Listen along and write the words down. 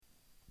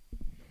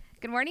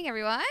Good morning,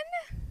 everyone.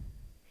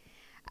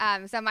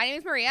 So my name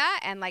is Maria,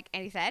 and like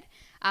Andy said,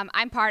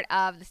 I'm part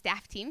of the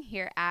staff team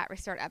here at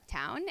Restored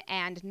Uptown.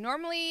 And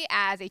normally,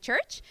 as a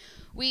church,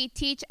 we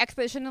teach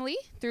expositionally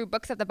through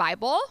books of the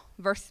Bible,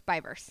 verse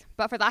by verse.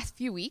 But for the last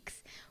few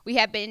weeks, we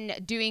have been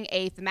doing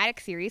a thematic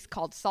series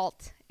called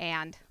Salt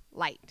and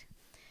Light.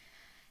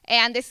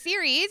 And this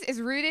series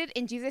is rooted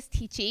in Jesus'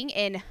 teaching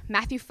in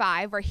Matthew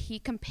 5, where he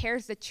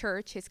compares the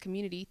church, his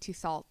community, to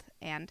salt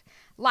and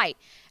light.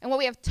 And what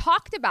we have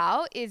talked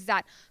about is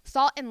that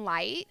salt and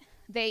light,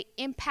 they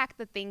impact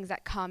the things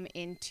that come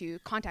into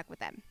contact with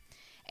them.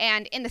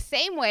 And in the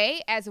same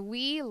way as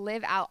we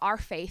live out our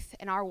faith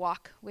and our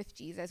walk with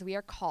Jesus, we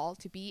are called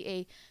to be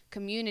a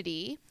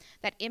community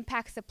that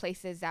impacts the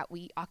places that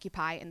we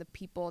occupy and the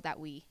people that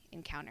we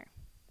encounter.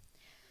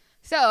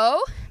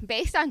 So,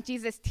 based on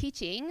Jesus'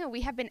 teaching,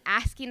 we have been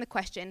asking the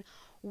question,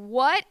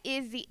 what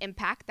is the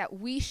impact that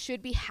we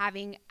should be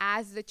having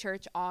as the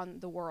church on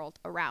the world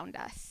around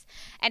us?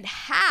 And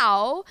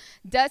how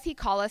does he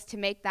call us to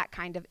make that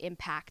kind of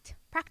impact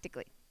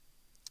practically?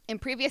 In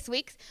previous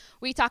weeks,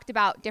 we talked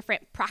about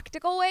different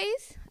practical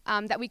ways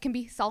that we can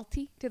be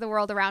salty to the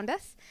world around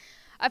us.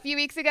 A few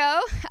weeks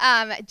ago,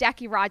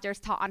 Jackie Rogers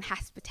taught on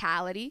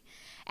hospitality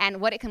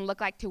and what it can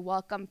look like to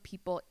welcome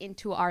people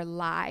into our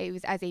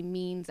lives as a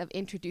means of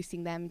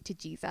introducing them to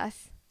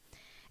Jesus.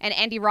 And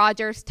Andy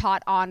Rogers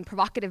taught on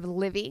provocative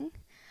living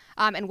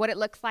and what it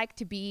looks like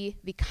to be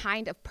the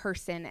kind of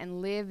person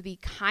and live the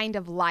kind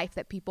of life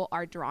that people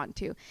are drawn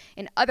to.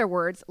 In other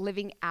words,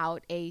 living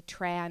out a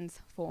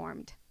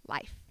transformed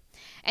life.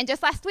 And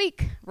just last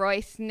week,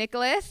 Royce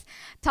Nicholas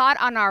taught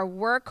on our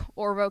work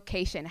or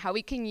vocation, how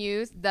we can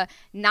use the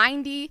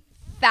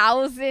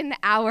 90,000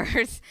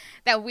 hours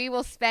that we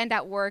will spend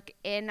at work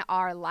in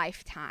our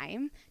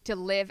lifetime to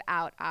live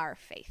out our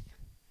faith.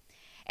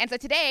 And so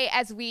today,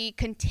 as we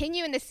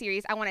continue in this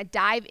series, I want to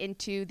dive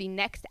into the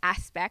next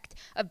aspect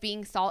of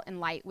being salt and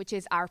light, which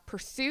is our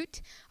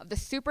pursuit of the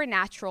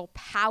supernatural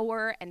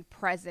power and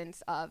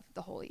presence of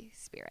the Holy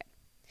Spirit.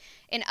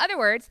 In other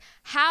words,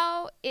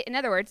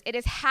 it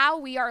is how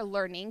we are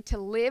learning to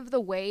live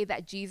the way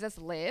that Jesus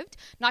lived,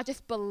 not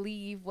just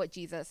believe what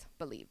Jesus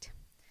believed.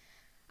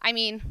 I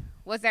mean,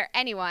 was there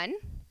anyone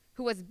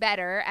who was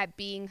better at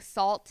being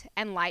salt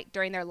and light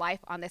during their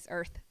life on this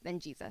earth than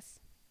Jesus?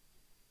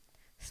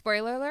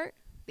 Spoiler alert,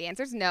 the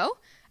answer is no.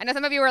 I know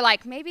some of you were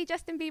like, maybe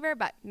Justin Bieber,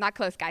 but not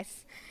close,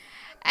 guys.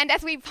 And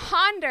as we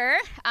ponder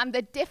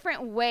the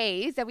different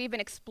ways that we've been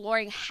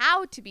exploring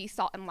how to be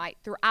salt and light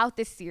throughout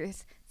this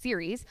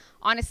series,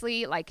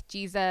 honestly, like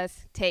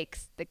Jesus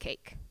takes the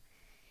cake.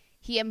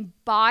 He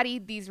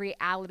embodied these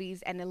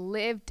realities and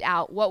lived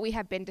out what we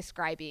have been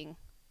describing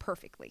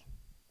perfectly.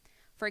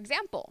 For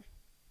example,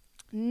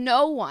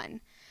 no one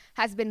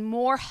has been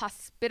more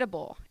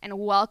hospitable and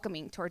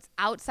welcoming towards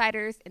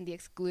outsiders and the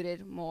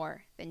excluded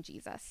more than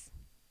Jesus.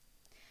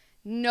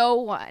 No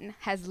one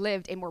has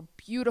lived a more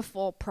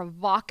beautiful,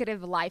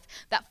 provocative life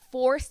that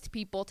forced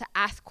people to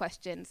ask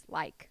questions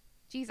like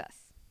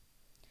Jesus.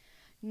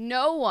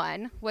 No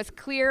one was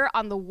clear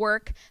on the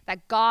work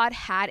that God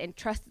had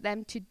entrusted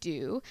them to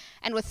do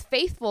and was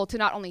faithful to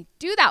not only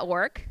do that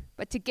work,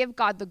 but to give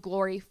God the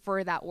glory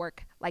for that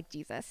work like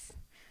Jesus.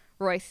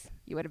 Royce,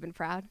 you would have been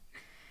proud.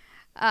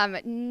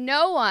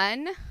 No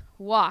one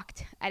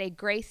walked at a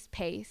grace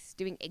pace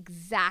doing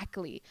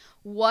exactly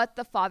what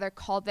the Father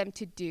called them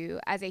to do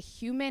as a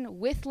human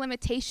with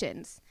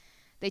limitations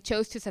they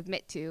chose to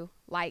submit to,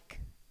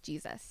 like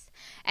Jesus.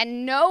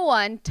 And no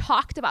one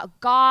talked about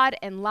God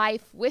and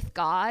life with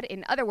God.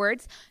 In other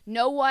words,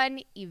 no one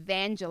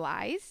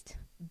evangelized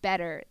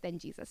better than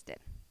Jesus did.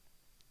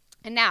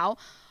 And now,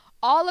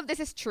 all of this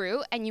is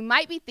true, and you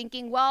might be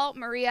thinking, well,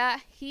 Maria,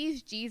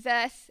 he's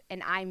Jesus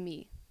and I'm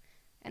me.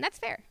 And that's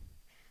fair.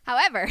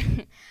 However,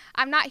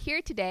 I'm not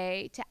here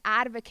today to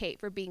advocate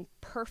for being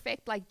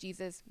perfect like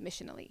Jesus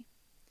missionally.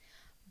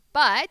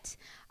 But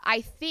I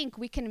think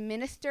we can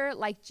minister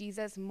like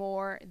Jesus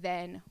more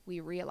than we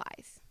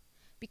realize.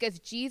 Because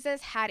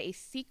Jesus had a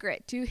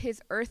secret to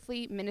his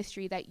earthly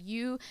ministry that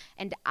you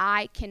and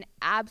I can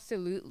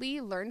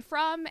absolutely learn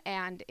from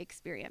and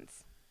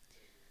experience.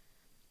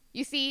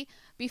 You see,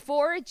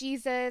 before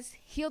Jesus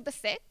healed the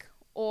sick,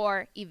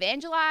 or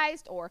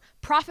evangelized, or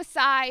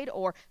prophesied,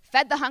 or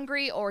fed the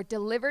hungry, or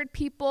delivered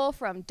people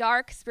from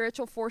dark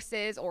spiritual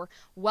forces, or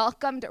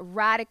welcomed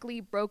radically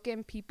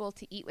broken people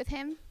to eat with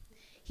him,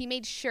 he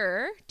made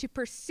sure to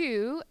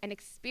pursue and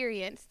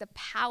experience the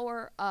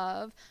power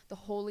of the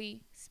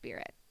Holy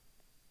Spirit.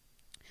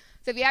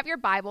 So if you have your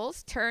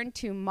Bibles, turn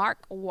to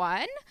Mark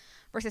 1,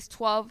 verses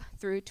 12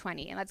 through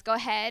 20. And let's go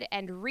ahead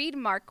and read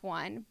Mark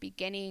 1,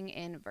 beginning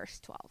in verse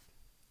 12.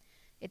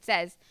 It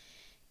says,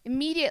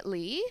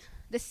 "Immediately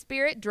the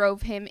Spirit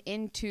drove him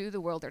into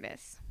the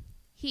wilderness.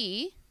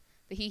 The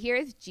he here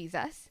is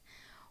Jesus,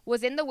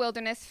 was in the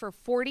wilderness for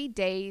 40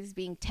 days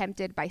being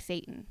tempted by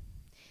Satan.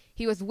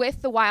 He was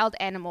with the wild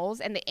animals,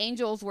 and the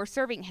angels were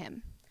serving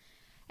him.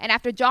 And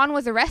after John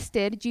was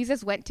arrested,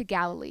 Jesus went to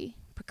Galilee,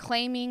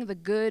 proclaiming the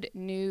good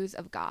news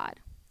of God.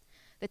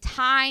 The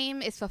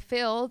time is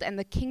fulfilled and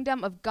the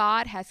kingdom of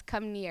God has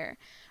come near.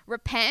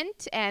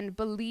 Repent and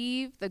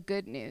believe the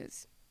good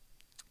news."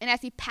 And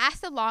as he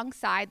passed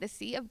alongside the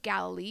Sea of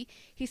Galilee,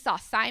 he saw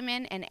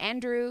Simon and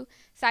Andrew,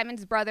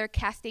 Simon's brother,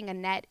 casting a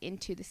net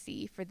into the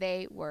sea, for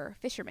they were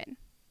fishermen.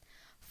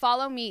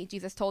 "Follow me,"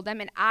 Jesus told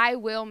them, "and I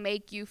will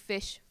make you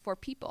fish for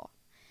people."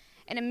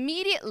 And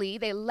immediately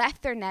they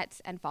left their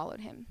nets and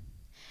followed him.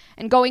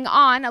 And going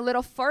on a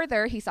little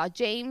further, he saw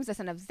James, the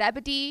son of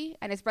Zebedee,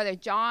 and his brother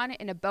John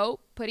in a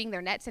boat, putting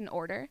their nets in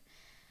order.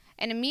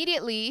 And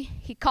immediately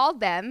he called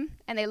them,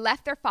 and they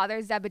left their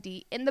father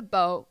Zebedee in the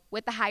boat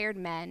with the hired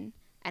men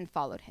and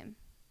followed him.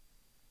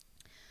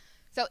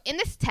 So in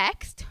this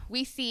text,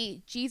 we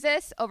see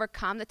Jesus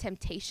overcome the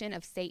temptation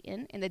of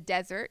Satan in the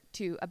desert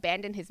to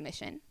abandon his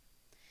mission.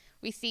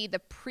 We see the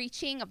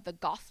preaching of the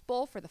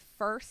gospel for the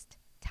first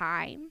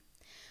time.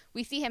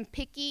 We see him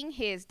picking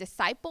his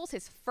disciples,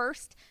 his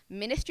first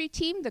ministry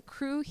team, the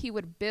crew he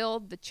would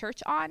build the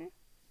church on.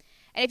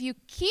 And if you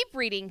keep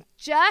reading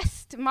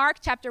just Mark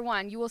chapter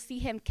 1, you will see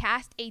him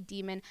cast a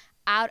demon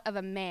out of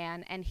a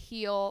man and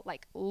heal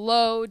like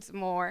loads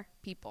more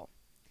people.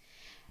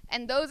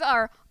 And those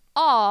are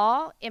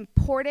all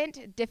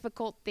important,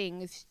 difficult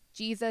things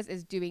Jesus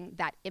is doing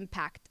that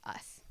impact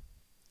us.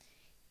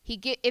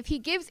 If he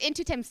gives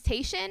into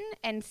temptation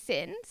and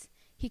sins,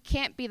 he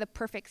can't be the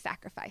perfect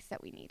sacrifice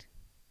that we need.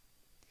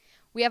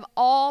 We have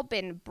all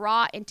been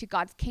brought into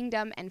God's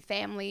kingdom and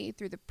family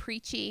through the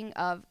preaching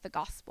of the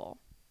gospel.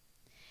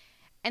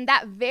 And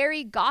that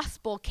very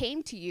gospel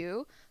came to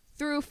you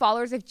through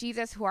followers of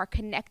Jesus who are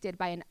connected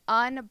by an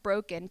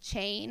unbroken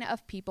chain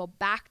of people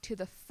back to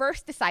the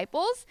first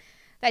disciples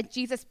that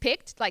Jesus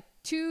picked like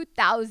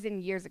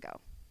 2,000 years ago.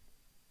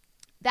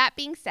 That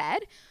being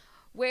said,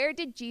 where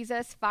did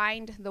Jesus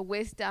find the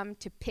wisdom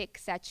to pick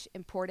such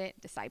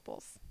important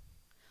disciples?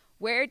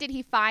 Where did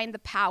he find the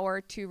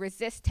power to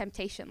resist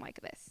temptation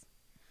like this?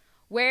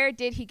 Where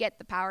did he get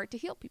the power to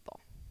heal people?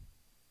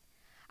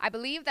 I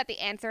believe that the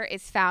answer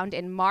is found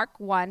in Mark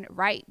 1,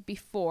 right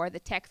before the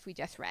text we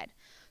just read.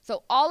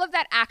 So all of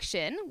that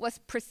action was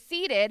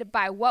preceded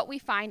by what we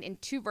find in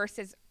 2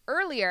 verses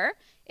earlier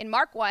in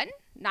Mark 1,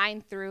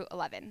 9 through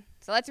 11.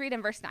 So let's read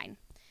in verse 9.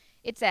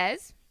 It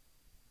says,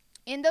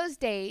 "In those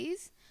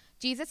days,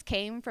 Jesus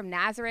came from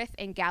Nazareth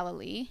in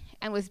Galilee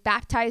and was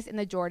baptized in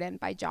the Jordan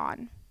by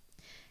John.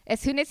 As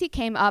soon as he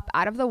came up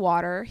out of the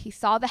water, he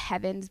saw the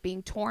heavens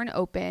being torn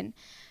open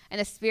and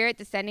the Spirit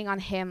descending on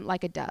him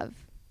like a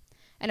dove.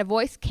 And a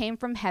voice came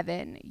from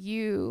heaven,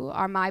 'You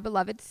are my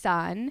beloved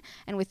Son,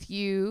 and with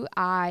you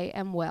I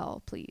am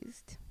well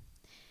pleased.'"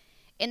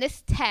 In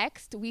this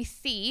text, we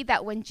see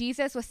that when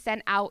Jesus was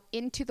sent out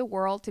into the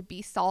world to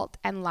be salt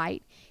and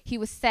light, he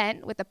was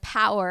sent with the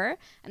power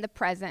and the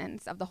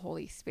presence of the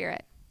Holy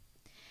Spirit.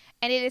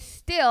 And it is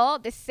still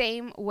the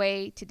same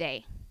way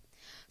today.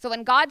 So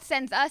when God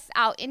sends us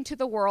out into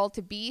the world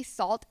to be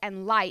salt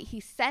and light, he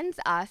sends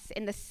us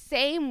in the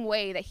same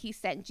way that he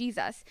sent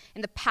Jesus,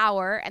 in the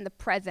power and the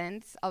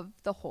presence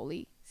of the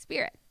Holy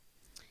Spirit.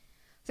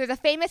 So there's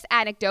a famous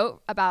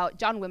anecdote about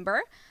John Wimber,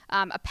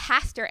 a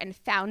pastor and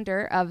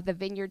founder of the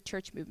Vineyard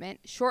Church movement,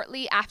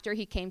 shortly after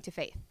he came to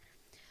faith.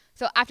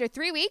 So after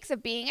 3 weeks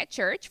of being at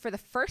church for the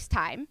first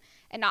time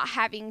and not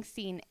having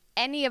seen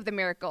any of the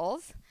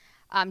miracles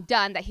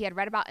done that he had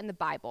read about in the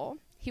Bible,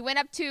 he went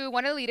up to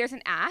one of the leaders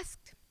and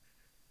asked,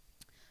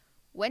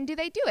 "When do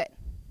they do it?"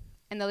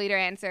 And the leader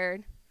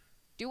answered,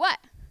 "Do what?"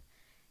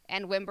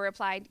 And Wimber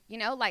replied,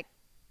 like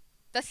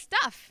the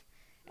stuff.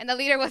 And the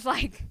leader was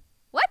like,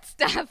 "What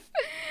stuff?"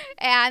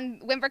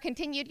 And Wimber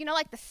continued,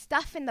 like the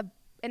stuff in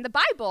the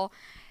Bible.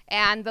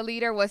 And the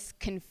leader was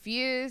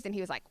confused and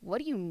he was like, "What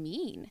do you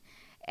mean?"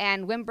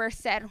 And Wimber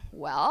said,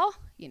 "Well,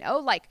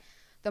 like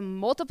the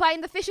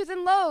multiplying the fishes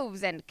and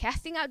loaves and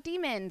casting out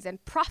demons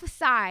and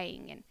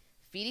prophesying and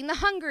feeding the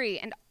hungry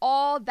and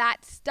all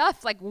that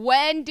stuff. Like,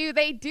 when do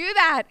they do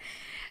that?"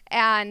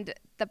 And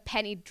the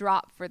penny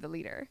dropped for the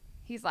leader.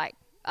 He's like,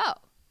 "Oh,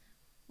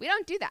 we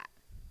don't do that.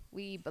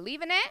 We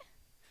believe in it,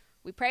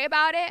 we pray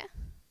about it,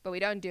 but we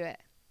don't do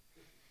it."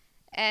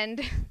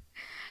 And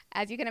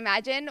as you can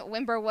imagine,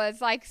 Wimber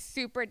was like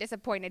super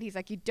disappointed. He's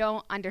like, "You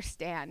don't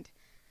understand.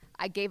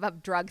 I gave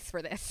up drugs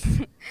for this."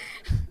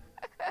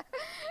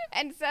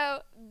 And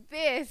so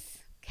this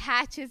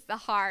catches the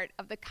heart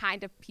of the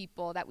kind of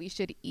people that we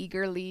should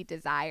eagerly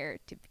desire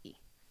to be.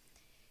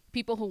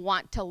 People who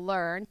want to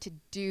learn to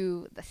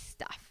do the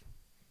stuff,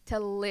 to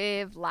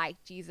live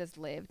like Jesus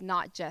lived,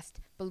 not just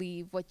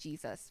believe what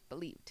Jesus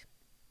believed.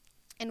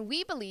 And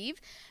we believe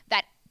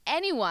that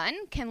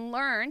anyone can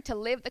learn to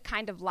live the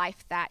kind of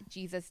life that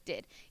Jesus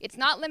did. It's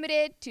not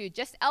limited to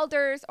just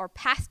elders or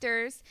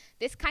pastors.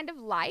 This kind of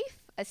life,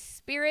 a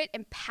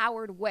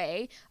spirit-empowered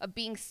way of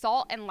being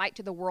salt and light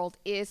to the world,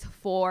 is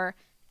for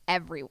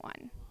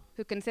everyone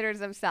who considers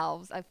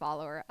themselves a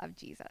follower of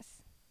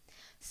Jesus.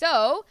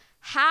 So,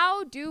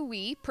 how do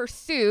we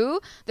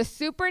pursue the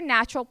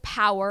supernatural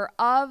power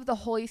of the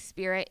Holy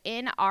Spirit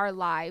in our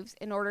lives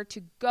in order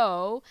to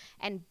go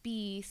and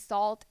be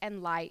salt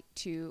and light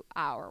to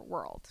our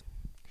world?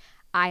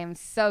 I am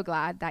so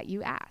glad that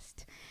you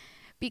asked.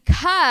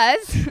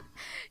 Because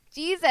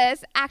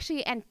Jesus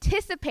actually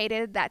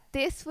anticipated that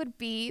this would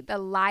be the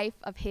life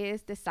of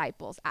his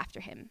disciples after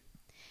him.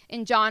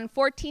 In John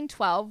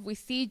 14:12, we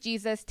see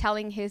Jesus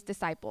telling his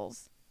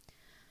disciples,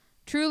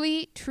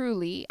 "Truly,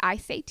 truly, I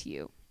say to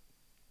you,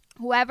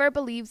 whoever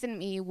believes in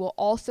me will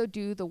also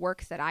do the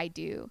works that I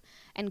do,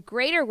 and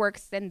greater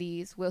works than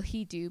these will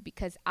he do,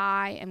 because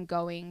I am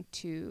going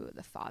to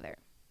the Father."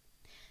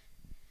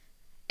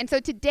 And so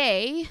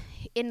today,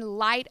 in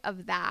light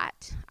of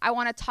that, I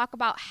want to talk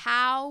about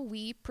how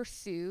we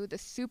pursue the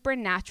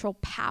supernatural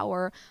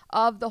power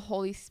of the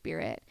Holy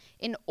Spirit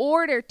in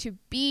order to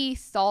be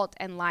salt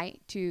and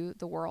light to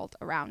the world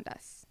around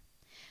us.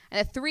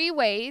 And the three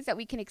ways that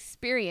we can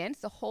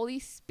experience the Holy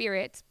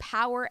Spirit's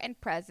power and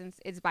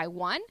presence is by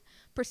 1,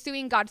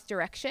 pursuing God's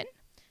direction,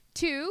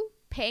 2,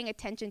 paying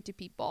attention to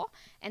people,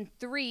 and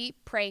 3,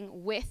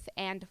 praying with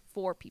and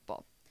for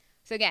people.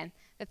 So again,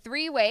 the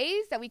three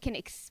ways that we can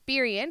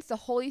experience the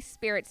Holy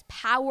Spirit's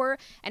power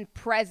and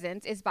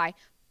presence is by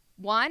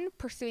 1,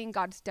 pursuing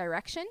God's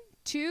direction,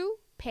 2,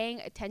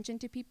 paying attention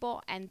to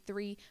people, and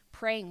 3,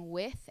 praying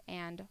with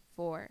and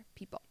for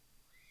people.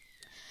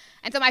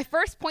 And so my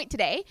first point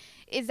today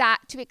is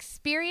that to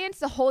experience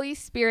the Holy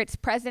Spirit's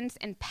presence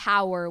and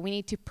power, we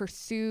need to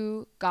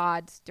pursue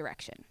God's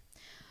direction.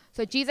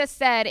 So Jesus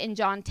said in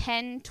John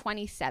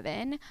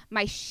 10:27,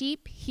 "My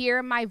sheep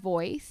hear my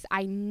voice,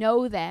 I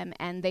know them,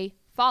 and they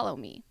follow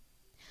me."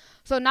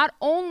 So not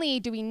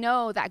only do we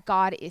know that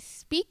God is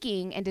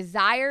speaking and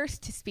desires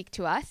to speak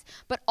to us,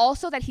 but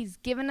also that he's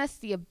given us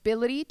the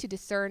ability to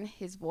discern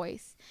his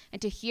voice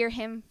and to hear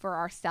him for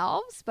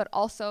ourselves, but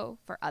also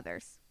for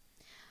others.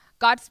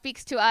 God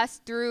speaks to us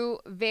through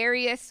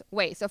various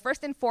ways. So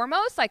first and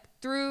foremost,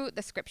 through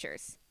the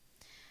scriptures.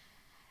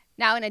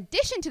 Now, in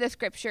addition to the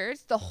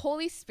scriptures, the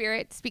Holy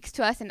Spirit speaks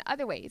to us in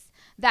other ways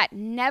that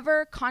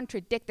never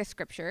contradict the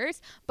scriptures,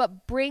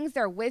 but brings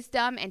their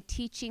wisdom and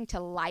teaching to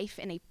life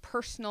in a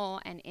personal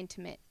and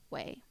intimate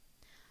way.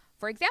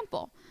 For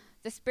example,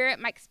 the Spirit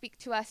might speak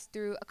to us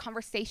through a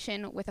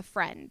conversation with a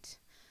friend,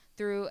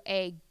 through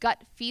a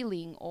gut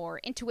feeling or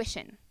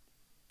intuition,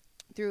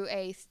 through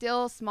a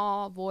still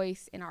small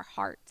voice in our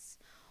hearts,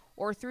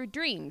 or through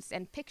dreams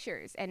and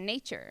pictures and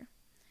nature.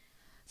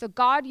 So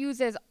God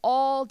uses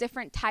all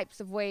different types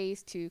of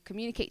ways to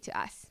communicate to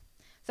us.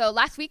 So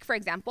last week, for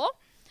example,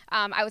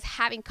 I was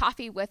having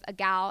coffee with a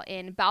gal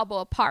in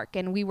Balboa Park,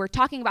 and we were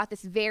talking about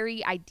this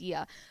very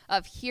idea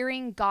of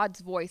hearing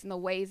God's voice and the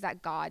ways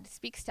that God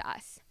speaks to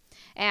us.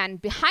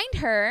 And behind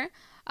her,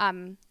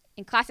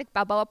 in classic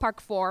Balboa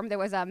Park form, there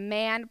was a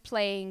man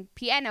playing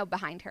piano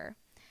behind her.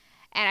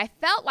 And I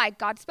felt like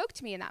God spoke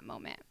to me in that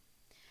moment.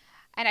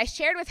 And I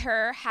shared with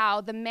her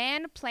how the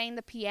man playing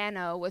the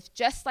piano was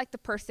just like the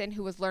person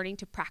who was learning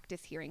to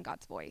practice hearing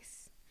God's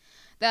voice.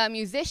 The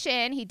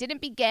musician, he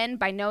didn't begin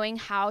by knowing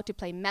how to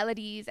play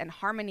melodies and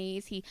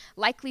harmonies. He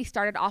likely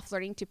started off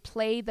learning to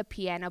play the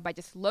piano by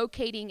just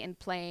locating and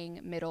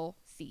playing middle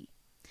C.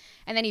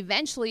 And then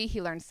eventually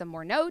he learned some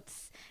more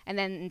notes, and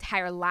then an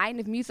entire line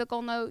of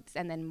musical notes,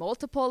 and then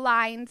multiple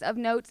lines of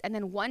notes. And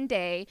then one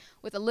day,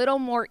 with a little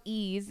more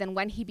ease than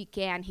when he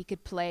began, he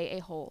could play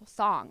a whole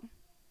song.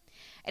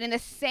 And in the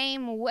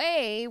same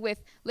way,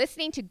 with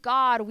listening to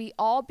God, we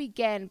all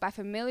begin by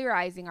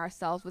familiarizing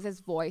ourselves with his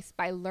voice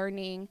by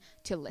learning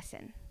to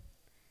listen.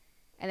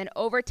 And then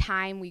over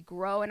time, we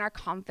grow in our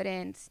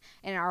confidence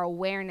and our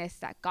awareness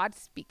that God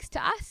speaks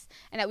to us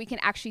and that we can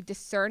actually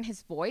discern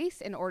his voice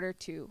in order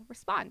to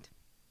respond.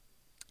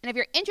 And if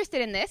you're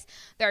interested in this,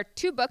 there are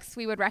 2 books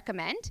we would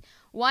recommend.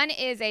 One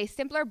is a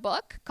simpler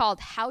book called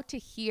How to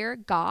Hear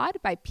God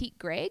by Pete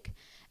Greig.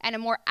 And a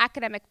more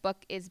academic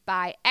book is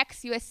by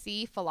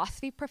ex-USC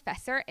philosophy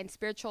professor and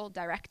spiritual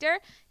director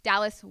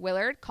Dallas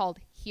Willard called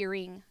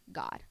Hearing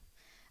God.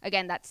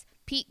 Again, that's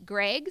Pete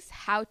Greig's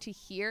How to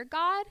Hear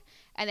God,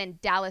 and then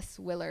Dallas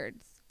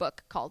Willard's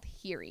book called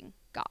Hearing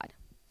God.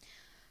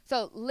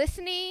 So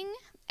listening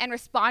and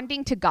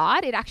responding to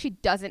God, it actually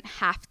doesn't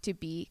have to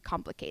be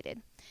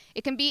complicated.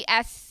 It can be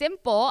as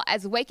simple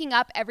as waking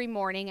up every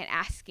morning and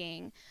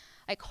asking,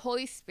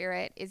 Holy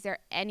Spirit, is there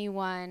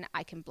anyone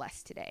I can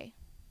bless today?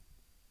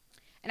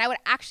 And I would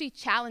actually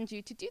challenge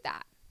you to do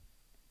that.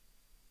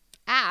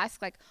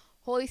 Ask,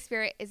 Holy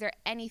Spirit, is there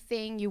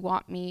anything you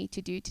want me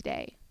to do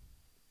today?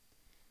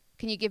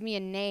 Can you give me a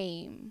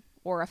name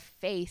or a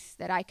face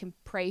that I can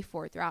pray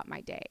for throughout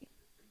my day?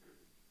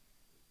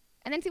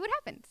 And then see what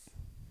happens.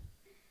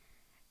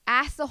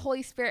 Ask the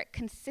Holy Spirit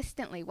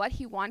consistently what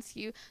he wants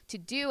you to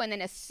do, and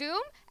then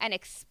assume and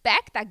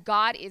expect that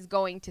God is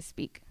going to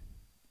speak.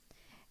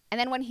 And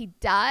then when he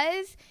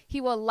does,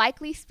 he will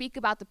likely speak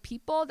about the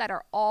people that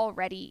are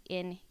already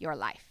in your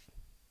life.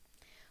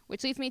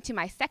 Which leads me to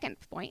my second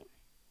point.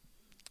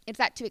 It's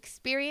that to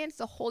experience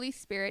the Holy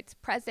Spirit's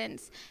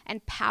presence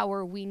and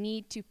power, we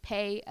need to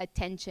pay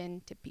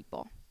attention to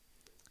people.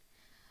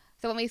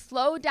 So when we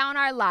slow down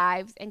our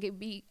lives and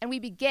we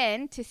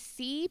begin to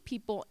see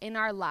people in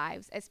our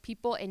lives as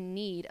people in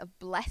need of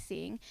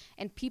blessing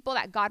and people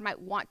that God might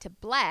want to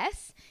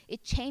bless,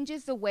 it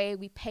changes the way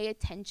we pay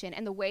attention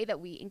and the way that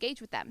we engage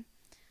with them.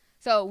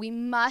 So we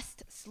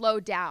must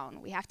slow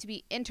down. We have to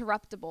be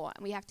interruptible,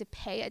 and we have to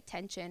pay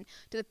attention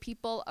to the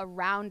people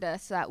around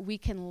us so that we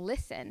can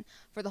listen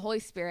for the Holy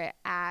Spirit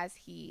as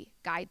he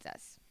guides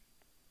us.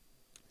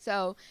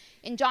 So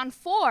in John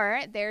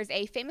 4, there's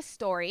a famous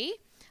story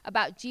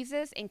about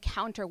Jesus'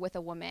 encounter with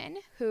a woman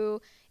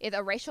who is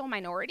a racial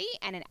minority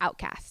and an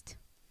outcast.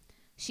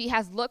 She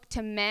has looked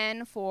to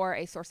men for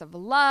a source of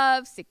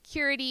love,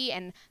 security,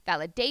 and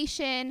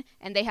validation,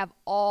 and they have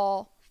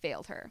all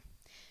failed her.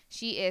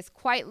 She is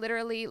quite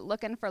literally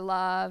looking for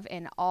love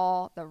in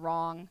all the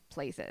wrong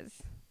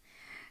places.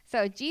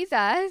 So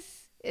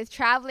Jesus is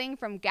traveling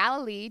from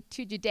Galilee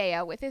to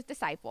Judea with his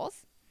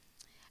disciples.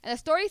 And the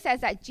story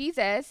says that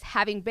Jesus,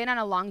 having been on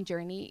a long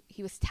journey,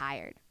 he was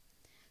tired.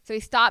 So he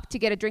stopped to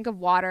get a drink of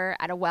water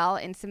at a well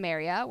in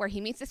Samaria where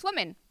he meets this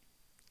woman.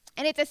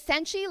 And it's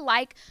essentially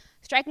like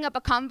striking up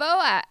a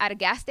convo at a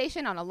gas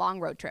station on a long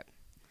road trip.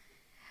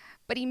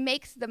 But he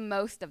makes the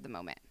most of the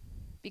moment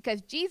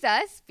because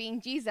Jesus, being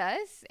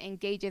Jesus,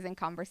 engages in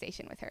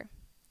conversation with her.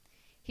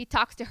 He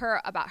talks to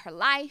her about her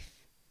life.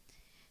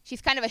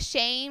 She's kind of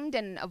ashamed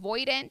and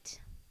avoidant.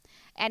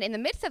 And in the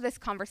midst of this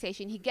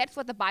conversation, he gets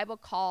what the Bible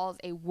calls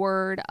a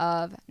word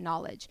of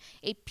knowledge,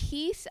 a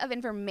piece of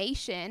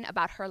information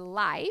about her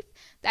life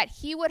that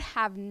he would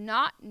have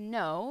not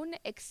known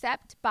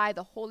except by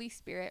the Holy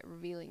Spirit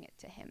revealing it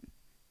to him.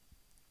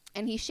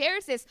 And he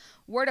shares this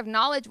word of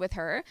knowledge with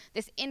her,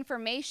 this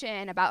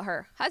information about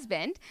her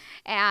husband,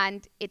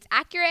 and it's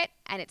accurate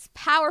and it's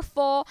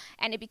powerful,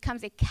 and it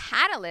becomes a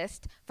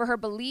catalyst for her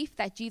belief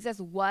that Jesus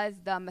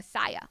was the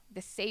Messiah,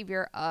 the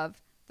Savior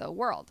of the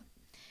world.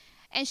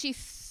 And she's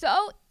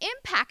so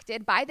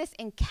impacted by this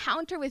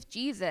encounter with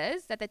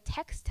Jesus that the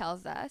text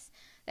tells us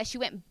that she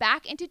went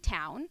back into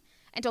town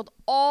and told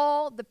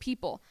all the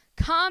people,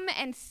 "Come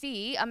and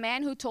see a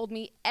man who told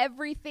me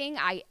everything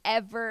I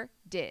ever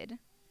did."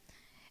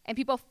 And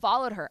people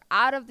followed her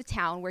out of the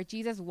town where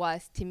Jesus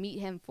was to meet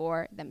him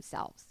for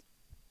themselves.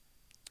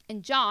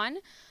 And John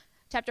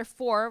chapter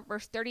 4,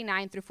 verse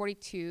 39 through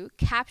 42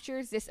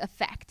 captures this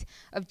effect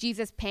of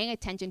Jesus paying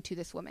attention to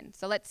this woman.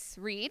 So let's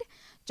read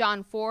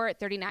John 4,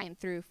 39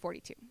 through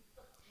 42.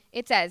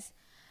 It says,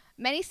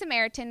 "Many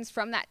Samaritans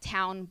from that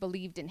town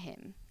believed in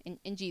him,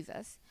 in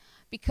Jesus,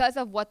 because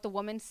of what the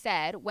woman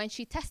said when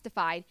she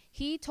testified,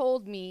 'He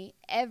told me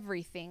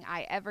everything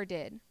I ever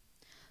did.'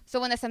 So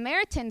when the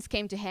Samaritans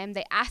came to him,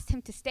 they asked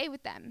him to stay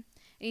with them, and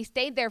he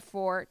stayed there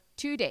for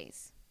 2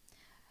 days.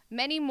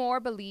 Many more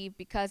believed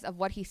because of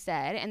what he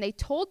said, and they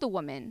told the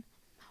woman,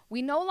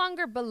 'We no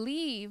longer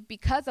believe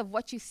because of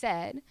what you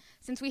said,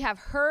 since we have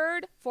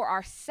heard for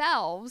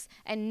ourselves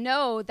and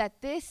know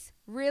that this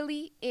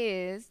really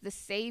is the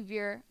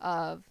Savior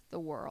of the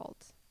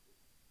world.'"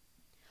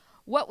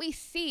 What we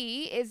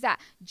see is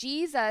that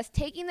Jesus,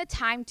 taking the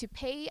time to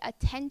pay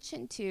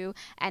attention to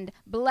and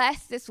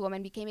bless this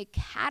woman, became a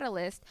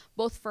catalyst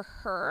both for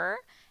her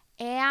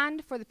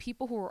and for the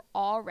people who were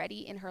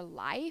already in her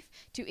life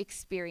to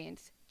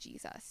experience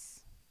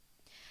Jesus.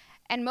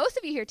 And most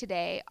of you here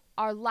today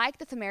are like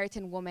the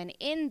Samaritan woman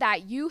in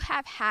that you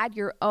have had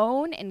your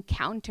own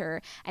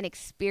encounter and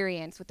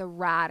experience with the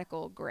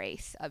radical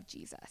grace of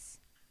Jesus.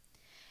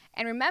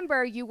 And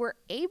remember, you were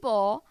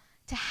able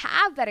to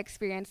have that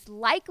experience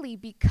likely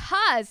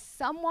because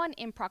someone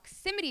in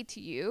proximity to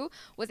you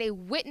was a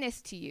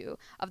witness to you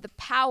of the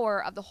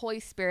power of the Holy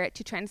Spirit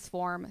to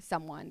transform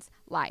someone's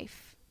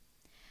life.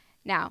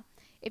 Now,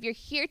 if you're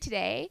here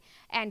today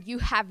and you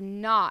have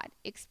not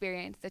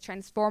experienced the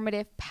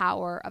transformative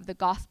power of the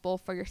gospel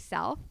for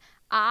yourself,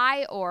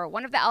 I or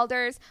one of the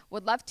elders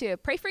would love to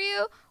pray for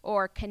you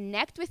or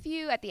connect with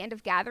you at the end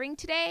of gathering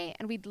today,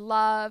 and we'd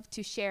love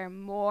to share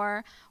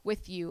more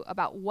with you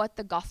about what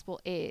the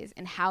gospel is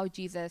and how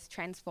Jesus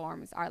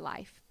transforms our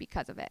life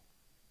because of it.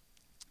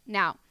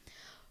 Now,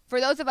 for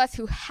those of us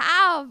who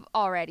have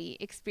already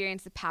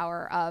experienced the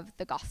power of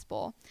the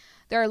gospel,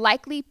 there are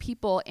likely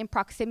people in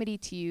proximity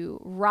to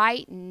you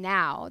right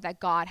now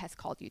that God has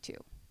called you to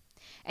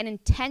and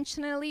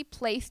intentionally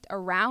placed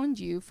around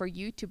you for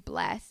you to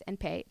bless and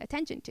pay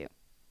attention to.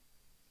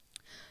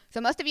 So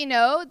most of you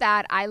know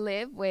that I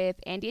live with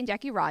Andy and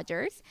Jackie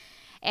Rogers,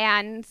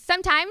 and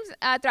sometimes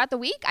throughout the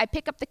week I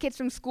pick up the kids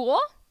from school,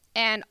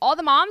 and all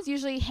the moms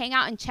usually hang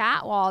out and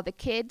chat while the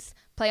kids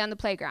play on the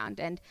playground.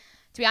 And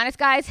to be honest,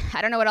 guys,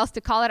 I don't know what else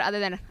to call it other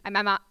than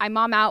I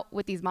mom out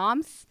with these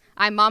moms.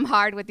 I mom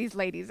hard with these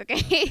ladies,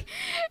 okay?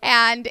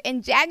 And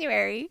in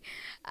January,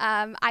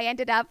 I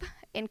ended up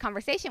in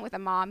conversation with a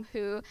mom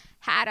who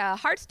had a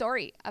hard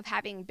story of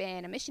having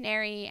been a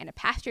missionary and a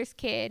pastor's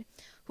kid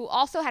who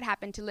also had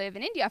happened to live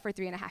in India for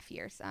 3.5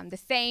 years, the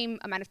same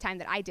amount of time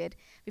that I did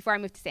before I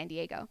moved to San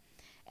Diego.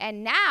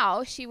 And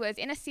now she was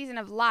in a season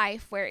of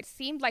life where it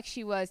seemed like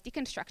she was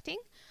deconstructing.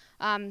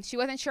 She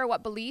wasn't sure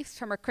what beliefs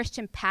from her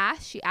Christian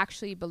past she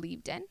actually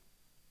believed in.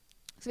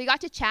 So we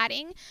got to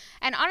chatting,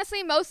 and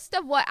honestly, most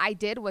of what I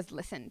did was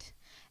listened.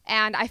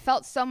 And I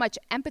felt so much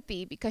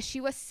empathy because she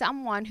was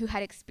someone who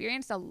had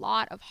experienced a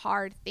lot of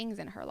hard things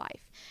in her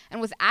life and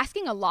was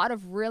asking a lot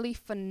of really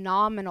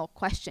phenomenal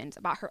questions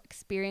about her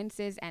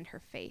experiences and her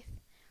faith.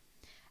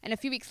 And a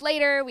few weeks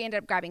later, we ended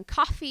up grabbing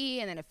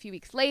coffee, and then a few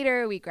weeks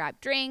later, we grabbed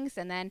drinks,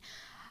 and then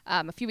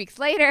a few weeks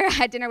later, I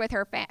had dinner with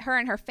her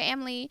and her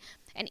family.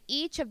 And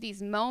each of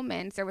these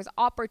moments, there was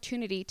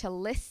opportunity to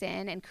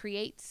listen and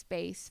create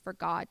space for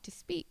God to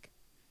speak.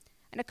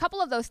 And a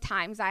couple of those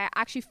times, I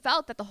actually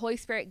felt that the Holy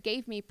Spirit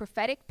gave me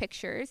prophetic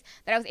pictures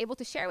that I was able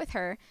to share with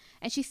her.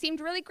 And she seemed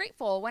really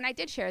grateful when I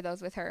did share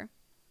those with her.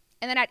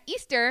 And then at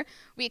Easter,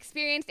 we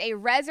experienced a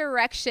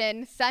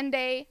Resurrection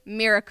Sunday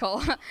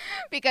miracle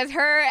because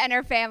her and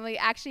her family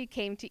actually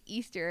came to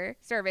Easter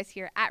service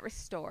here at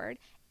Restored.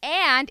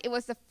 And it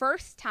was the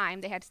first time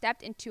they had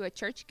stepped into a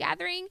church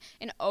gathering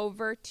in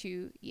over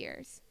 2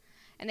 years.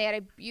 And they had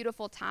a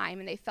beautiful time,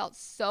 and they felt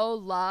so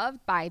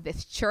loved by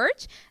this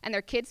church, and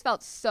their kids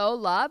felt so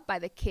loved by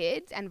the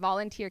kids and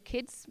volunteer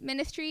kids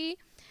ministry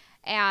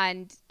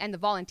and the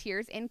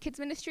volunteers in kids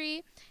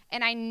ministry.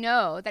 And I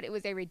know that it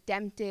was a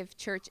redemptive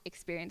church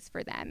experience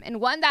for them, and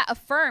one that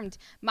affirmed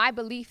my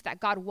belief that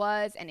God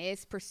was and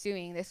is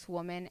pursuing this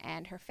woman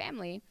and her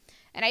family.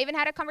 And I even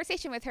had a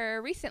conversation with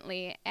her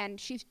recently, and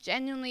she's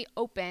genuinely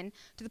open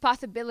to the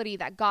possibility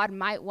that God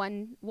might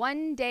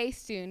one day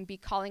soon be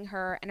calling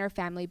her and her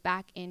family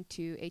back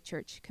into a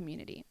church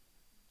community.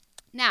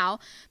 Now,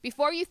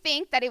 before you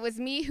think that it was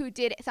me who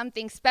did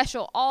something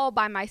special all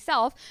by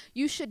myself,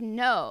 you should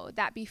know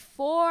that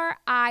before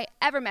I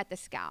ever met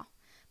this gal,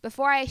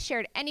 before I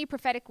shared any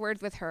prophetic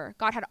words with her,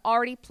 God had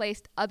already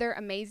placed other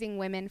amazing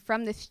women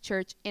from this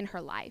church in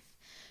her life.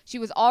 She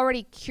was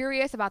already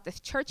curious about this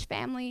church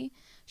family.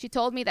 She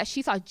told me that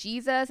she saw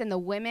Jesus in the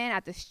women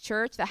at this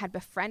church that had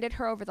befriended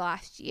her over the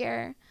last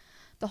year.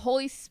 The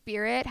Holy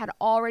Spirit had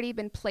already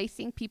been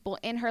placing people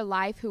in her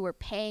life who were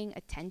paying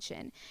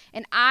attention.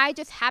 And I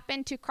just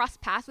happened to cross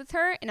paths with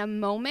her in a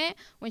moment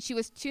when she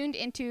was tuned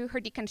into her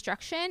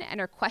deconstruction and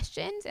her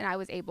questions, and I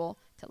was able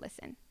to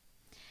listen.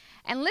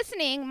 And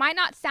listening might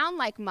not sound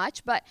like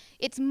much, but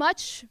it's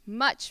much,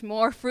 much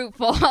more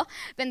fruitful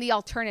than the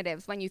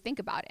alternatives when you think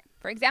about it.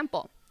 For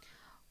example,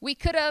 we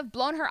could have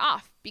blown her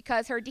off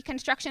because her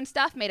deconstruction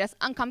stuff made us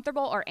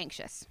uncomfortable or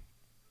anxious.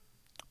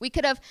 We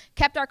could have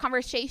kept our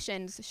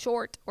conversations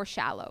short or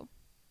shallow.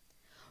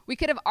 We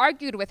could have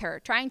argued with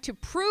her, trying to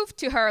prove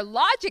to her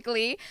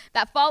logically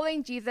that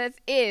following Jesus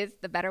is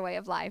the better way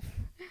of life.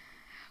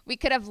 We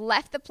could have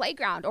left the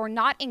playground or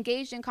not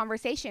engaged in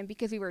conversation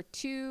because we were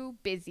too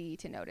busy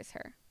to notice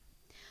her.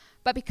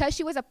 But because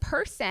she was a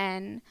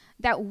person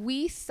that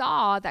we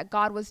saw that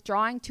God was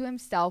drawing to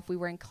himself, we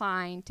were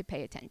inclined to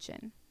pay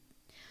attention.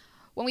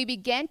 When we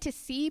begin to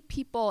see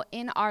people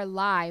in our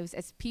lives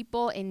as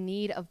people in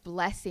need of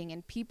blessing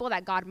and people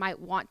that God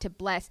might want to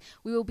bless,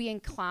 we will be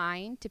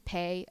inclined to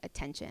pay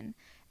attention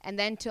and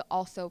then to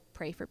also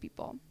pray for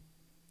people.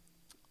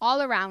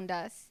 All around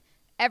us,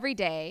 every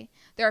day,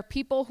 there are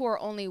people who are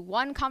only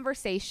one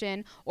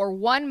conversation or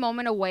one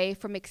moment away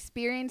from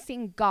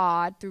experiencing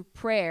God through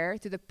prayer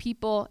through the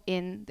people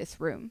in this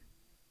room.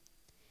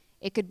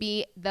 It could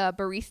be the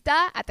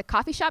barista at the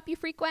coffee shop you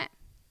frequent,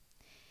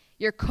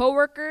 your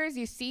coworkers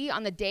you see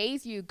on the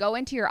days you go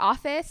into your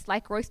office,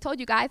 like Royce told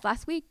you guys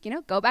last week,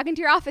 go back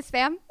into your office,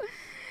 fam.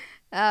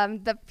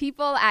 The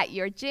people at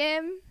your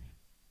gym,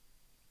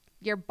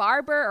 your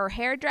barber or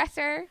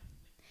hairdresser,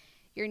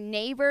 your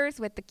neighbors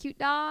with the cute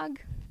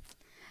dog,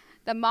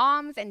 the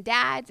moms and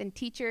dads and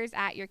teachers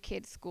at your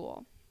kids'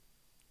 school.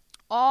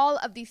 All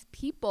of these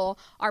people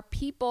are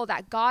people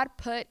that God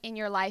put in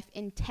your life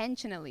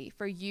intentionally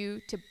for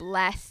you to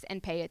bless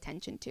and pay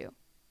attention to.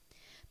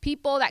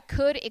 People that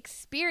could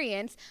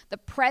experience the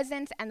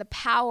presence and the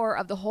power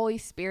of the Holy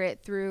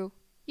Spirit through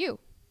you.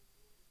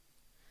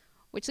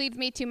 Which leads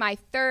me to my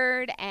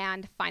third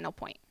and final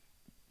point.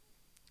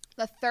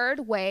 The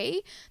third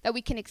way that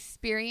we can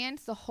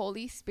experience the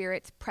Holy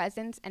Spirit's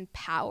presence and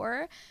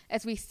power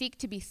as we seek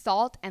to be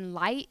salt and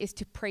light is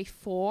to pray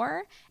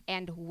for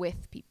and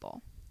with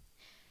people.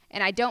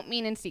 And I don't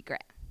mean in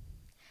secret.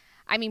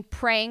 I mean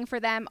praying for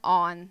them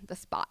on the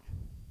spot.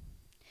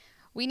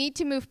 We need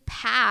to move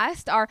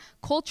past our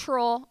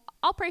cultural,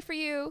 I'll pray for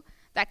you,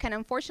 that can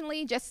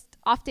unfortunately just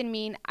often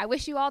mean, I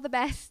wish you all the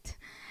best.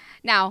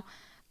 Now,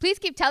 please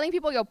keep telling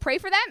people you'll pray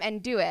for them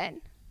and do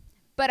it.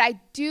 But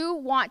I do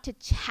want to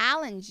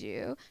challenge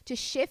you to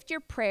shift your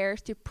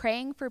prayers to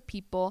praying for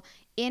people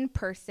in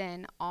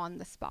person on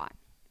the spot.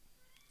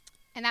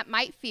 And that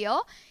might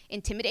feel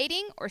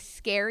intimidating or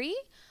scary,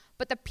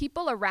 but the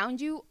people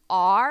around you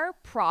are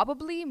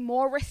probably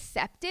more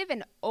receptive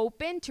and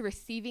open to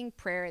receiving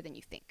prayer than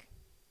you think.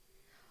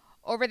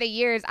 Over the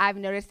years, I've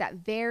noticed that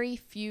very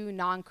few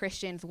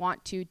non-Christians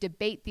want to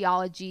debate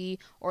theology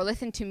or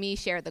listen to me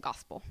share the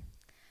gospel.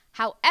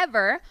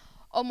 However,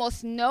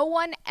 almost no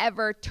one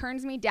ever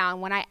turns me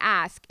down when I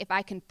ask if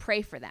I can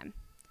pray for them.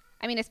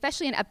 I mean,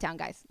 especially in Uptown,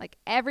 guys. Like,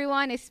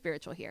 everyone is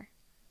spiritual here.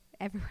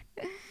 Everyone.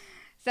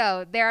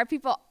 So there are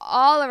people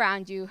all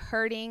around you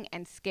hurting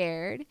and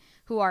scared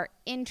who are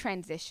in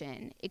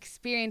transition,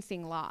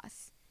 experiencing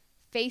loss,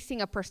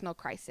 facing a personal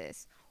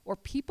crisis, or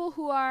people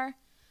who are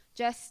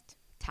just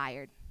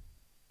tired.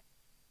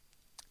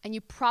 And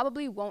you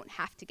probably won't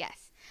have to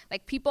guess.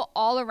 Like, people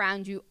all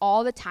around you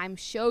all the time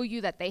show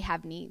you that they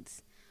have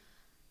needs.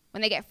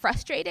 When they get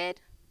frustrated,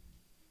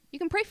 you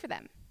can pray for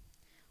them.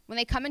 When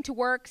they come into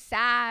work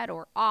sad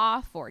or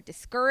off or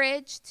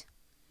discouraged,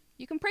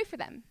 you can pray for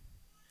them.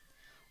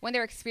 When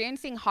they're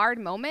experiencing hard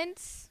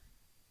moments,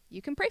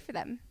 you can pray for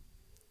them.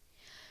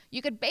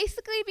 You could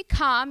basically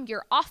become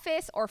your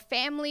office or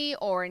family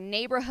or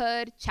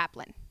neighborhood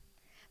chaplain.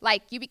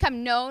 Like, you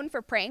become known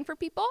for praying for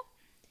people,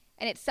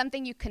 and it's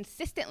something you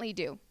consistently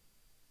do.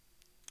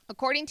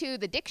 According to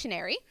the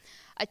dictionary,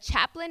 a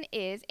chaplain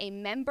is a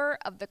member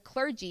of the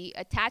clergy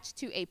attached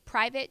to a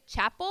private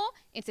chapel,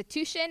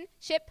 institution,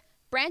 ship,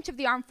 branch of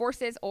the armed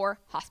forces, or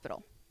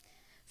hospital.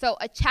 So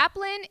a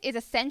chaplain is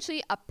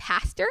essentially a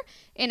pastor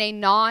in a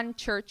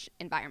non-church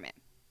environment.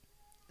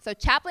 So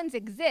chaplains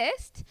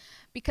exist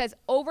because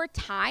over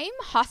time,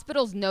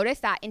 hospitals notice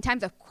that in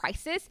times of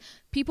crisis,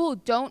 people who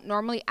don't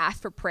normally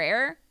ask for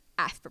prayer.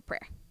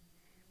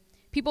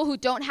 People who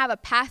don't have a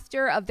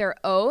pastor of their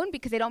own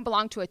because they don't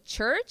belong to a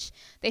church,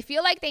 they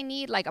feel like they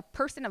need like a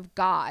person of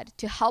God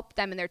to help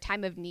them in their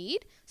time of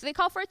need, so they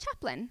call for a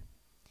chaplain.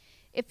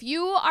 If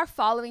you are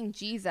following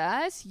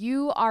Jesus,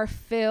 you are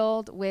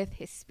filled with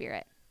his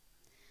Spirit.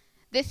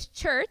 This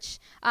church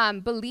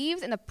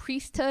believes in the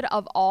priesthood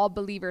of all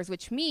believers,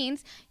 which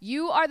means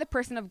you are the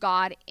person of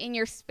God in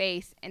your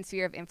space and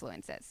sphere of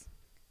influences.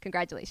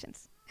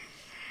 Congratulations.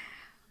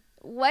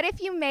 What if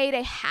you made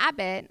a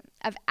habit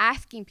of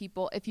asking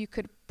people if you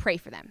could pray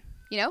for them?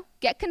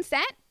 Get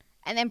consent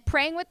and then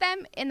praying with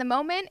them in the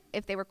moment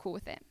if they were cool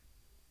with it.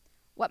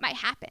 What might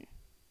happen?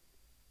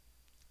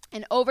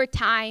 And over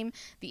time,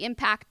 the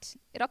impact,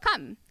 it'll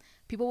come.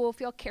 People will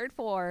feel cared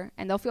for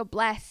and they'll feel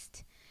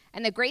blessed.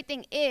 And the great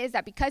thing is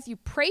that because you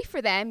pray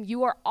for them,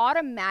 you are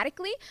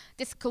automatically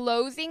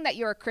disclosing that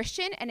you're a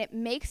Christian, and it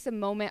makes the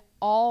moment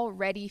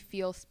already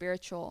feel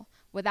spiritual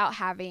without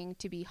having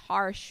to be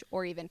harsh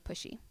or even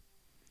pushy.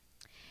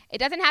 It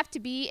doesn't have to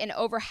be an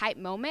overhyped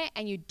moment,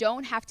 and you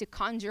don't have to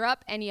conjure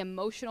up any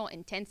emotional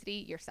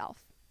intensity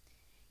yourself.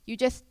 You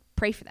just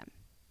pray for them.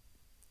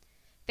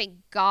 Thank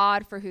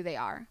God for who they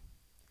are.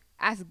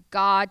 Ask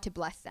God to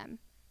bless them.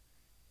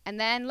 And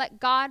then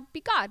let God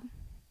be God.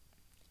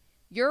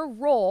 Your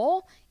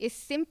role is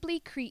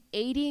simply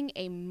creating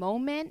a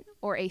moment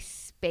or a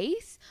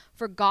space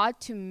for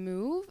God to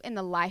move in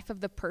the life of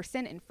the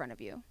person in front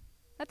of you.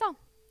 That's all.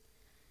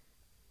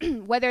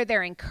 Whether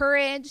they're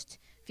encouraged,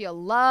 feel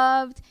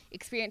loved,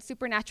 experience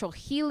supernatural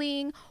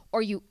healing,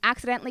 or you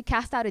accidentally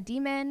cast out a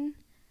demon,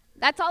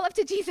 that's all up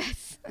to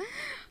Jesus.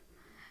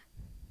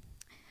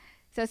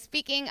 So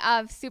speaking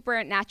of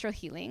supernatural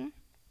healing,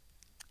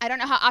 I don't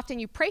know how often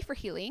you pray for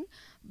healing,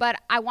 but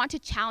I want to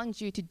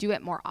challenge you to do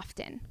it more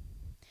often.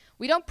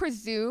 We don't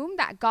presume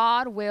that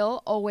God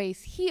will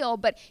always heal,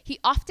 but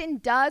he often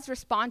does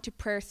respond to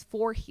prayers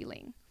for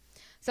healing.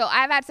 So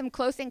I've had some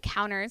close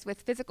encounters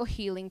with physical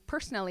healing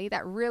personally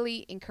that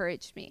really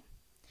encouraged me.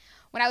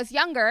 When I was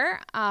younger,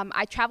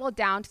 I traveled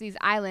down to these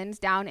islands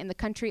down in the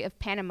country of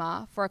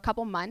Panama for a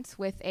couple months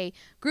with a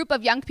group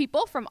of young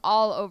people from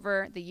all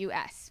over the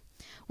U.S.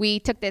 We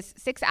took this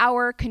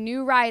 6-hour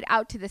canoe ride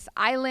out to this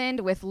island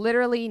with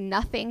literally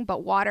nothing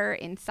but water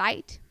in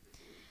sight.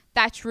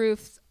 Thatch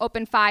roofs,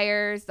 open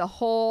fires, the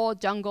whole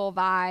jungle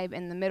vibe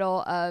in the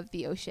middle of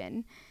the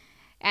ocean.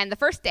 And the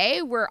first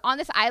day, we're on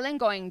this island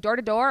going door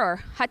to door or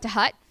hut to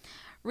hut,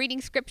 reading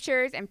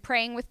scriptures and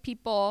praying with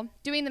people,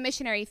 doing the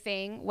missionary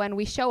thing when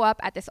we show up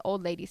at this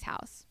old lady's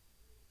house.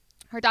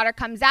 Her daughter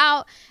comes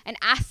out and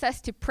asks us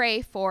to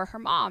pray for her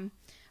mom.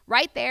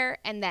 Right there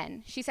and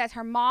then. She says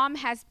her mom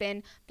has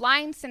been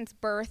blind since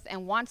birth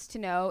and wants to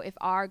know if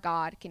our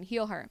God can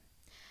heal her.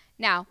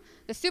 Now,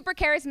 the super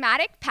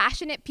charismatic,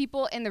 passionate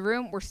people in the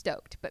room were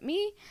stoked. But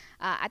me,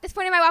 at this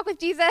point in my walk with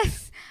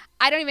Jesus,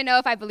 I don't even know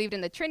if I believed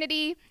in the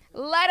Trinity,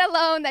 let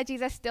alone that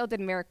Jesus still did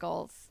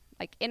miracles,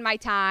 like in my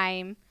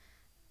time,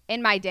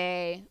 in my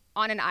day,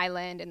 on an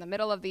island in the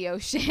middle of the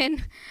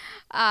ocean.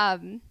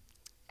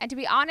 And to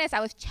be honest, I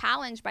was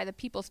challenged by the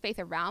people's faith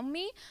around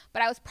me,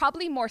 but I was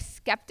probably more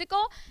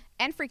skeptical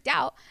and freaked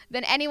out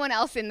than anyone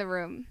else in the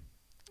room.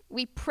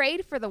 We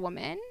prayed for the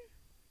woman,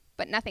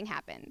 but nothing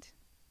happened.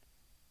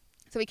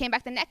 So we came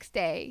back the next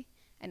day,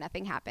 and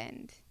nothing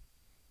happened.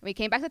 We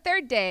came back the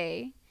third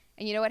day,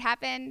 and you know what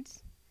happened?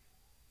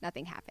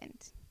 Nothing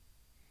happened.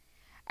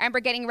 I remember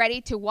getting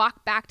ready to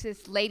walk back to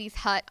this lady's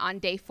hut on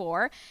day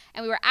 4,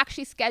 and we were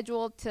actually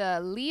scheduled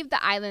to leave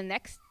the island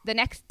the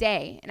next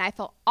day, and I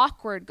felt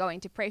awkward going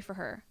to pray for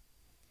her.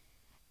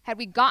 Had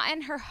we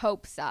gotten her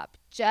hopes up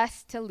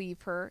just to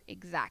leave her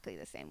exactly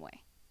the same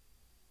way?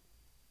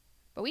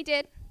 But we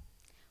did.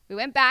 We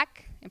went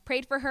back and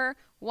prayed for her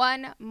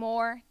one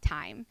more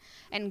time.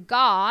 And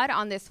God,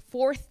 on this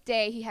fourth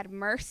day, he had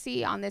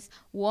mercy on this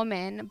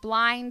woman,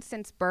 blind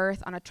since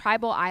birth, on a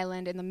tribal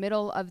island in the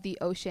middle of the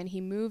ocean.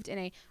 He moved in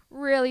a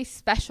really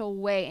special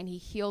way, and he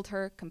healed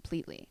her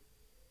completely.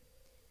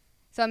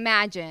 So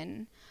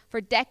imagine, for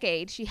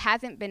decades, she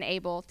hasn't been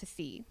able to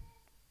see.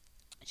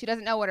 She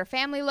doesn't know what her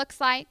family looks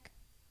like.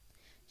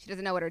 She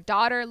doesn't know what her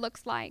daughter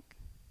looks like.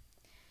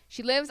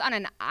 She lives on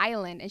an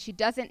island, and she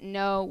doesn't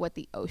know what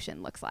the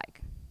ocean looks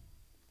like.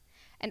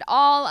 And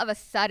all of a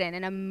sudden,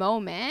 in a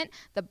moment,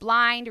 the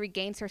blind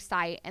regains her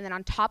sight. And then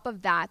on top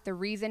of that, the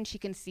reason she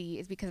can see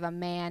is because of a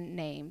man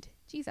named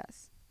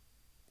Jesus.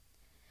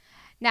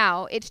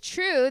 Now, it's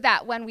true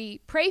that when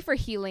we pray for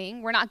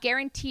healing, we're not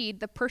guaranteed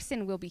the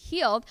person will be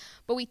healed,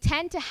 but we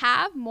tend to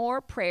have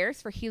more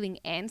prayers for healing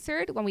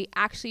answered when we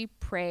actually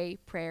pray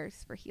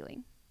prayers for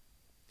healing.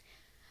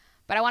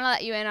 But I want to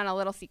let you in on a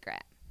little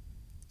secret.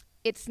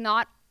 It's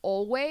not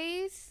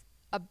always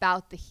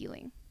about the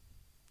healing.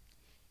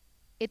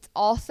 It's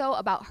also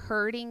about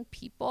hurting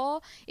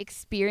people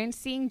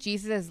experiencing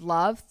Jesus'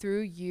 love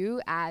through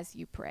you as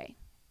you pray.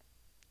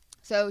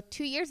 So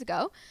 2 years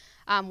ago,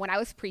 when I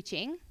was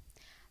preaching,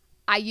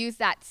 I used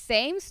that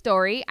same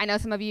story. I know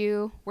some of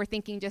you were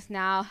thinking just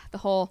now, the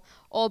whole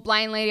old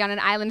blind lady on an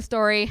island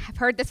story. I've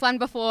heard this one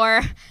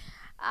before.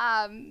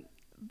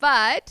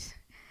 But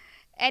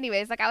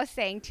anyways, like I was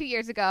saying, 2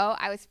 years ago,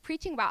 I was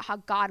preaching about how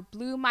God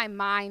blew my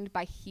mind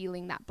by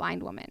healing that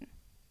blind woman.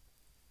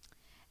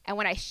 And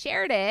when I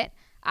shared it,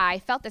 I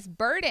felt this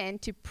burden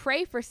to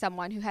pray for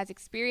someone who has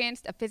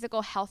experienced a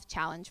physical health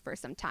challenge for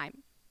some time.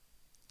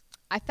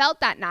 I felt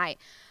that night,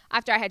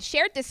 after I had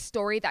shared this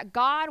story, that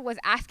God was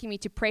asking me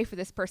to pray for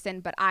this person,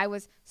 but I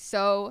was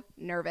so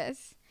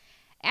nervous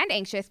and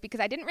anxious because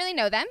I didn't really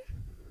know them.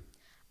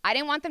 I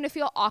didn't want them to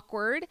feel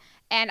awkward,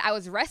 and I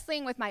was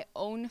wrestling with my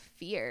own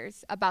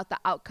fears about the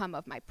outcome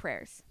of my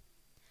prayers.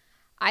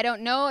 I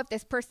don't know if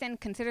this person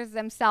considers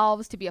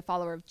themselves to be a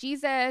follower of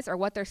Jesus or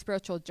what their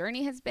spiritual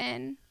journey has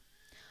been.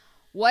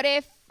 What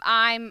if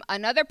I'm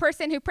another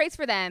person who prays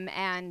for them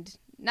and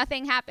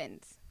nothing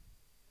happens?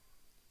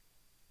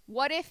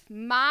 What if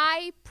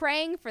my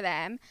praying for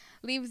them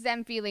leaves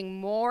them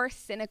feeling more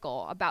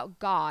cynical about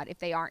God if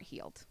they aren't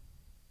healed?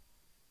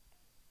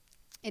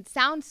 It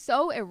sounds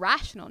so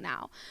irrational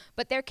now,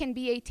 but there can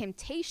be a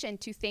temptation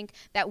to think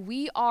that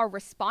we are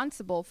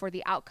responsible for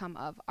the outcome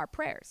of our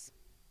prayers.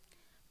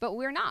 But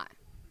we're not.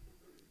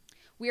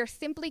 We are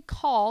simply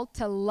called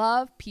to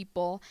love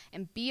people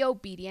and be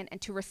obedient and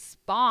to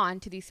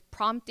respond to these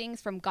promptings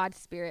from God's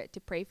Spirit to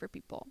pray for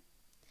people.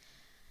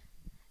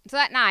 So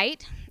that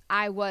night,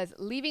 I was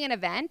leaving an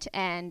event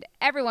and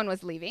everyone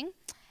was leaving.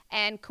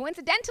 And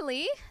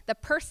coincidentally, the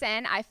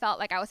person I felt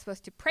like I was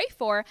supposed to pray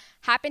for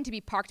happened to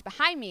be parked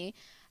behind me.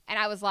 And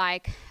I was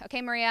like,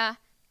 okay, Maria,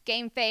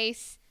 game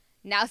face,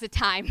 now's the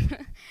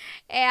time.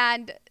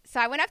 And so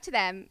I went up to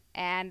them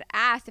and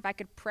asked if I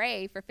could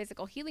pray for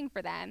physical healing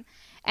for them.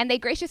 And they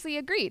graciously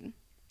agreed.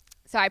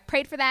 So I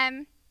prayed for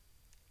them,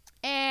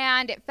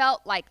 and it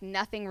felt like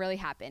nothing really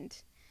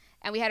happened.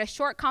 And we had a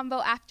short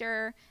convo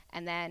after,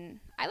 and then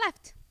I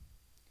left.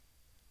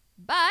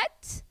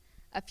 But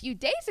a few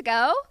days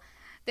ago,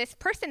 this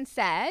person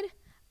said,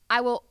 I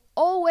will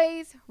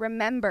always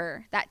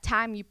remember that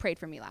time you prayed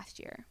for me last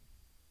year.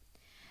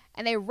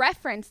 And they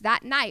referenced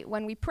that night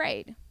when we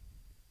prayed.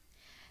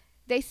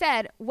 They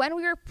said, when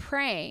we were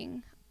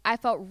praying, I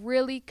felt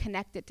really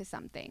connected to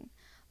something,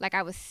 like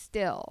I was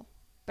still,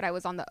 but I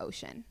was on the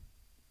ocean.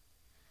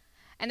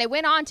 And they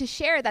went on to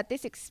share that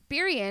this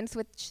experience,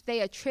 which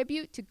they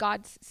attribute to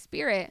God's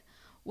Spirit,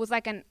 was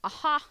like an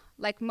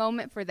aha-like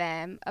moment for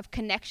them of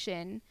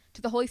connection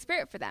to the Holy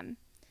Spirit for them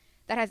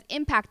that has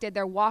impacted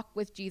their walk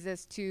with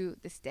Jesus to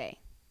this day.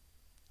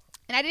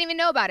 And I didn't even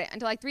know about it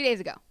until like 3 days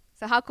ago.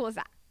 So how cool is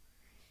that?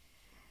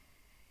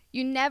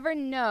 You never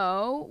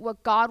know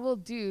what God will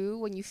do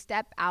when you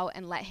step out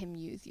and let him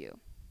use you.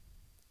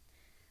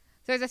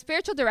 So there's a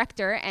spiritual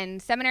director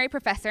and seminary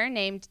professor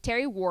named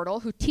Terry Wardle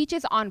who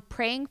teaches on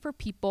praying for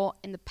people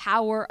in the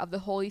power of the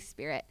Holy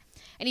Spirit.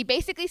 And he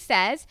basically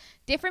says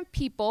different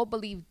people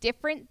believe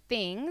different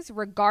things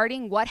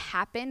regarding what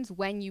happens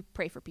when you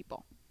pray for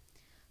people.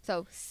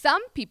 So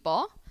some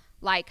people,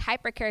 like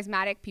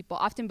hypercharismatic people,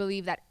 often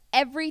believe that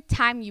every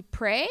time you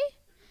pray,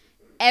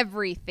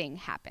 everything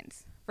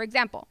happens. For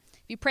example,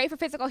 if you pray for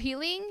physical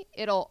healing,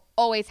 it'll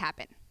always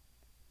happen.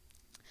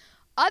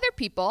 Other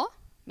people,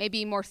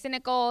 maybe more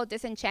cynical,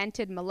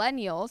 disenchanted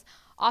millennials,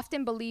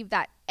 often believe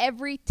that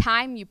every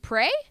time you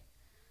pray,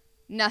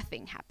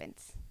 nothing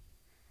happens.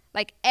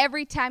 Like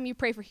every time you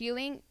pray for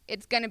healing,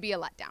 it's going to be a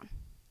letdown.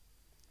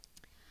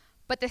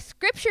 But the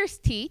scriptures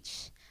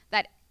teach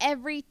that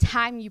every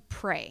time you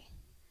pray,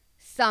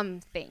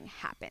 something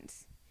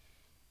happens.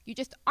 You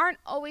just aren't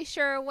always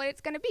sure what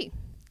it's going to be.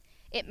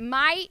 It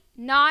might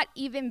not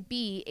even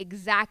be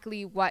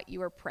exactly what you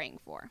were praying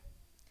for.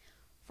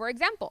 For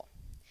example,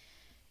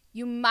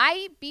 you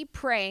might be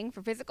praying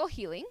for physical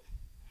healing,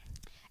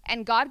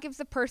 And God gives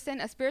the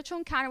person a spiritual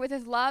encounter with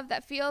his love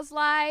that feels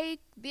like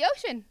the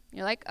ocean.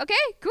 You're like, okay,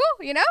 cool,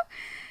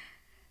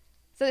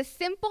 So the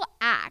simple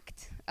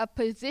act of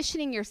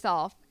positioning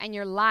yourself and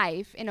your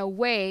life in a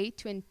way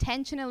to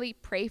intentionally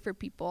pray for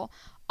people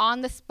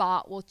on the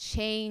spot will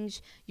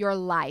change your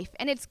life.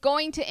 And it's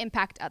going to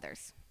impact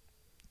others.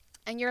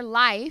 And your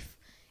life,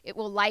 it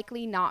will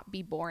likely not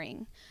be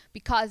boring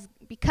because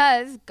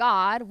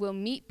God will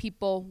meet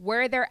people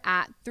where they're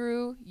at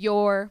through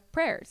your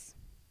prayers.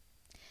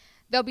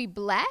 They'll be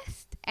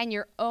blessed and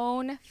your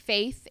own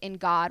faith in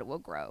God will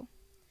grow.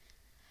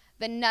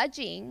 The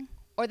nudging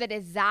or the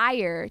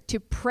desire to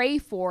pray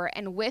for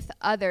and with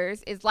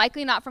others is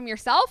likely not from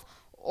yourself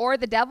or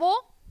the devil,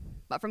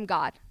 but from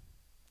God.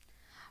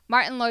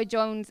 Martin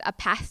Lloyd-Jones, a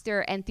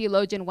pastor and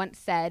theologian, once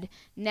said,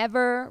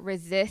 "Never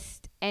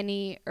resist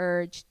any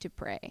urge to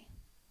pray."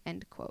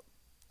 End quote.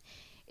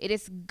 It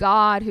is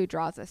God who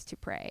draws us to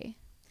pray.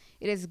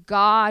 It is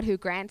God who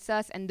grants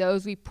us and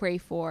those we pray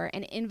for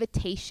an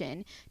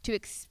invitation to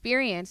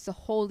experience the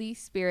Holy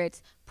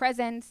Spirit's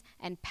presence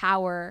and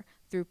power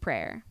through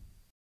prayer.